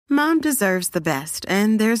Mom deserves the best,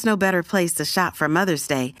 and there's no better place to shop for Mother's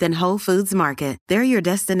Day than Whole Foods Market. They're your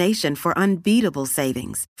destination for unbeatable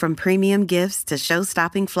savings, from premium gifts to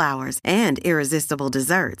show-stopping flowers and irresistible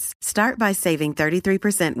desserts. Start by saving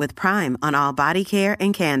 33% with Prime on all body care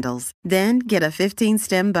and candles. Then get a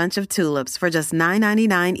 15-stem bunch of tulips for just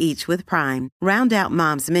 $9.99 each with Prime. Round out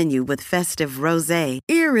Mom's menu with festive rosé,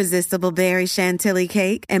 irresistible berry chantilly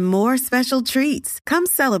cake, and more special treats. Come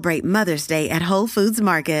celebrate Mother's Day at Whole Foods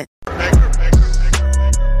Market.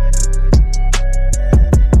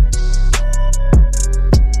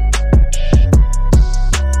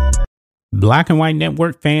 Black and White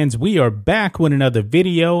Network fans, we are back with another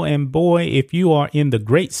video. And boy, if you are in the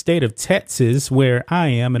great state of Texas, where I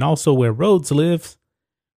am, and also where Rhodes lives,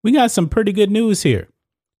 we got some pretty good news here.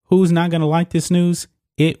 Who's not going to like this news?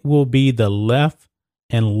 It will be the left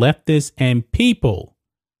and leftists and people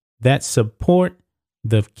that support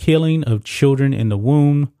the killing of children in the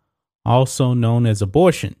womb, also known as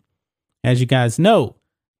abortion. As you guys know,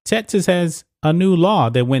 Texas has a new law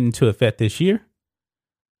that went into effect this year.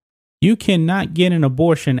 You cannot get an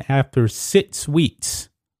abortion after 6 weeks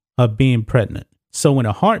of being pregnant. So when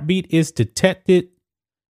a heartbeat is detected,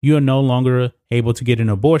 you're no longer able to get an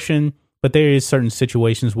abortion, but there is certain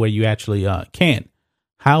situations where you actually can.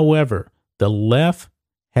 However, the left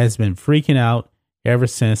has been freaking out ever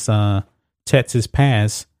since Texas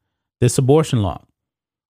passed this abortion law.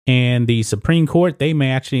 And the Supreme Court, they may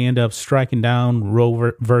actually end up striking down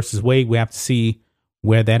Roe versus Wade. We have to see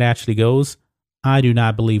where that actually goes. I do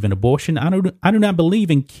not believe in abortion. I do not believe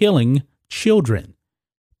in killing children.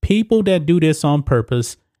 People that do this on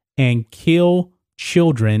purpose and kill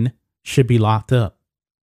children should be locked up.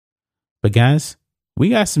 But guys, we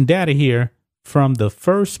got some data here from the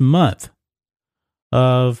first month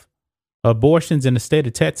of abortions in the state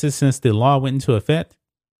of Texas since the law went into effect.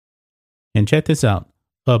 And check this out.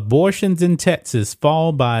 Abortions in Texas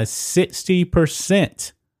fall by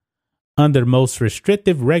 60% under the most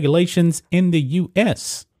restrictive regulations in the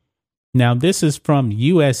U.S. Now, this is from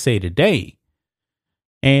USA Today.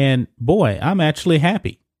 And boy, I'm actually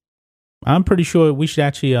happy. I'm pretty sure we should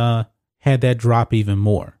actually have that drop even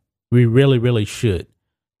more. We really, really should.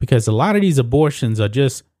 Because a lot of these abortions are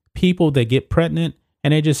just people that get pregnant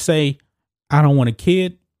and they just say, I don't want a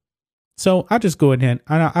kid. So I'll just go ahead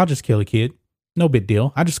and I'll just kill a kid. No big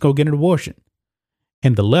deal. I just go get an abortion.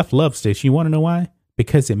 And the left loves this. You want to know why?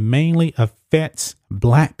 Because it mainly affects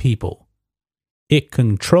black people. It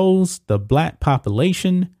controls the black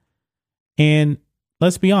population. And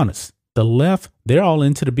let's be honest, the left, they're all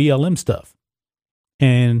into the BLM stuff.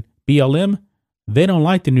 And BLM, they don't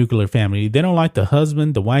like the nuclear family. They don't like the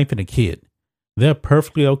husband, the wife, and the kid. They're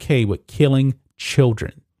perfectly okay with killing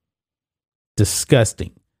children.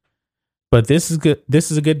 Disgusting. But this is good. This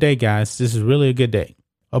is a good day, guys. This is really a good day.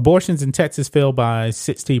 Abortions in Texas fell by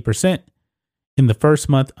 60% in the first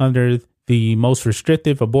month under the most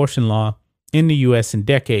restrictive abortion law in the U.S. in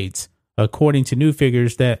decades, according to new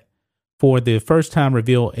figures that for the first time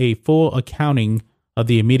reveal a full accounting of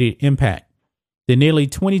the immediate impact. The nearly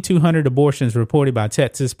 2,200 abortions reported by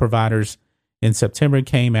Texas providers in September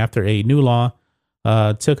came after a new law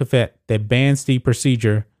took effect that bans the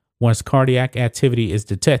procedure once cardiac activity is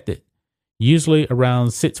detected, usually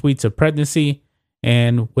around 6 weeks of pregnancy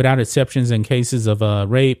and without exceptions in cases of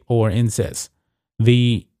rape or incest.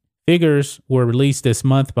 The figures were released this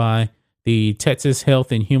month by the Texas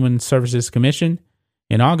Health and Human Services Commission.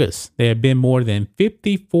 In August, there have been more than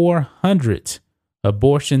 5,400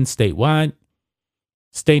 abortions statewide.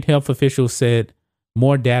 State health officials said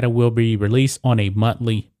more data will be released on a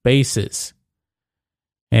monthly basis.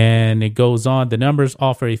 And it goes on. The numbers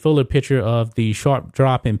offer a fuller picture of the sharp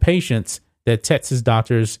drop in patients that Texas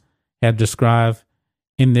doctors have described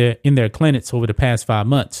in their clinics over the past 5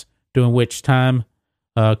 months, during which time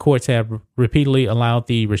courts have repeatedly allowed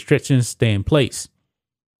the restrictions to stay in place.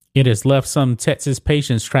 It has left some Texas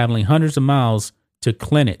patients traveling hundreds of miles to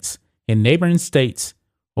clinics in neighboring states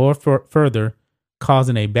or further,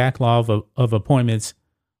 causing a backlog of appointments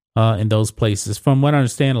in those places. From what I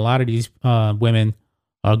understand, a lot of these women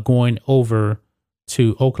are going over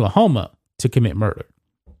to Oklahoma to commit murder.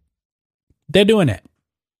 They're doing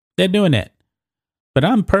that. But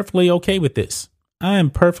I'm perfectly okay with this. I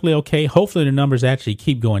am perfectly okay. Hopefully the numbers actually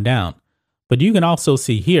keep going down. But you can also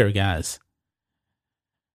see here, guys.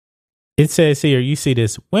 It says here, you see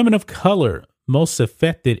this, women of color most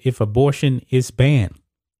affected if abortion is banned.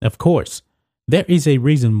 Of course, there is a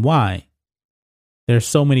reason why there's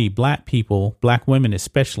so many black people, black women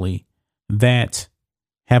especially, that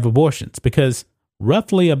have abortions, because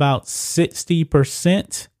roughly about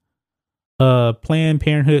 60% of Planned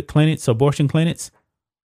Parenthood clinics, abortion clinics,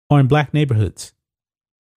 or in black neighborhoods.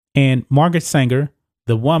 And Margaret Sanger,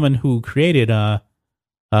 the woman who created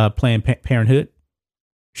Planned Parenthood,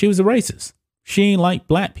 she was a racist. She ain't like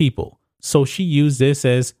black people. So she used this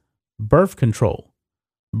as birth control.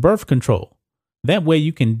 Birth control. That way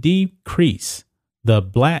you can decrease the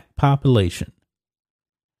black population.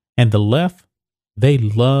 And the left, they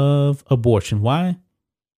love abortion. Why?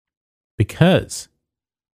 Because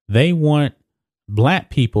they want black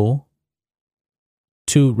people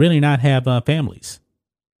to really not have families.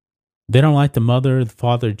 They don't like the mother, the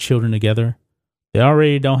father, children together. They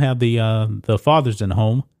already don't have the fathers in the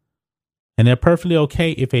home. And they're perfectly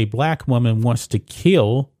okay if a black woman wants to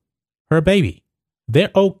kill her baby.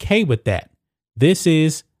 They're okay with that. This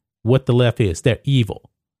is what the left is. They're evil.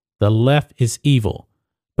 The left is evil.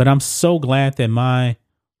 But I'm so glad that my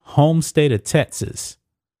home state of Texas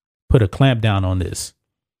put a clamp down on this.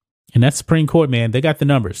 And that Supreme Court, man, they got the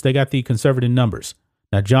numbers. They got the conservative numbers.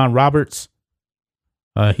 Now, John Roberts,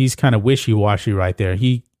 he's kind of wishy-washy right there.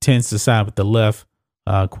 He tends to side with the left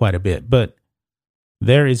quite a bit. But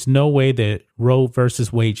there is no way that Roe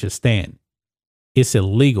versus Wade should stand. It's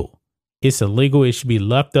illegal. It's illegal. It should be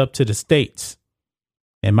left up to the states.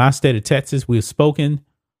 In my state of Texas, we've spoken.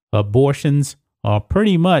 Abortions are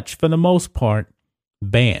pretty much, for the most part,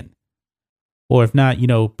 banned. Or if not,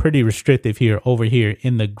 pretty restrictive over here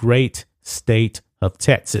in the great state of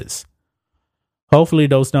Texas. Hopefully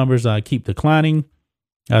those numbers keep declining.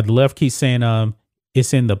 The left keeps saying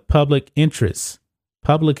it's in the public interest,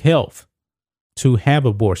 public health, to have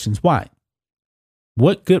abortions. Why?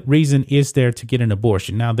 What good reason is there to get an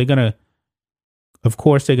abortion? Now, they're going to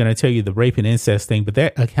tell you the rape and incest thing, but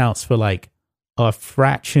that accounts for like a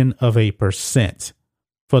fraction of a percent.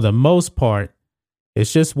 For the most part,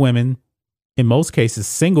 it's just women, in most cases,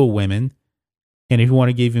 single women. And if you want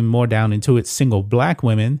to give even more down into it, single black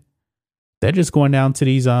women, they're just going down to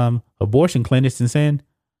these abortion clinics and saying,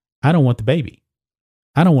 I don't want the baby.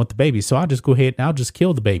 I don't want the baby. So I'll just go ahead and I'll just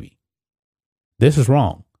kill the baby. This is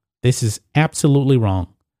wrong. This is absolutely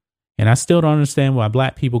wrong. And I still don't understand why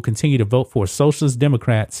black people continue to vote for socialist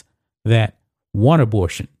Democrats that want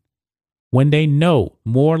abortion when they know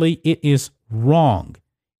morally it is wrong.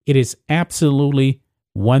 It is absolutely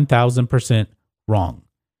 1000% wrong.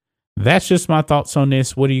 That's just my thoughts on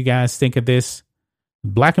this. What do you guys think of this?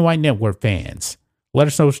 Black and White Network fans, let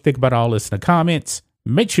us know what you think about all this in the comments.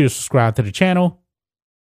 Make sure you subscribe to the channel,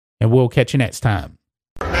 and we'll catch you next time.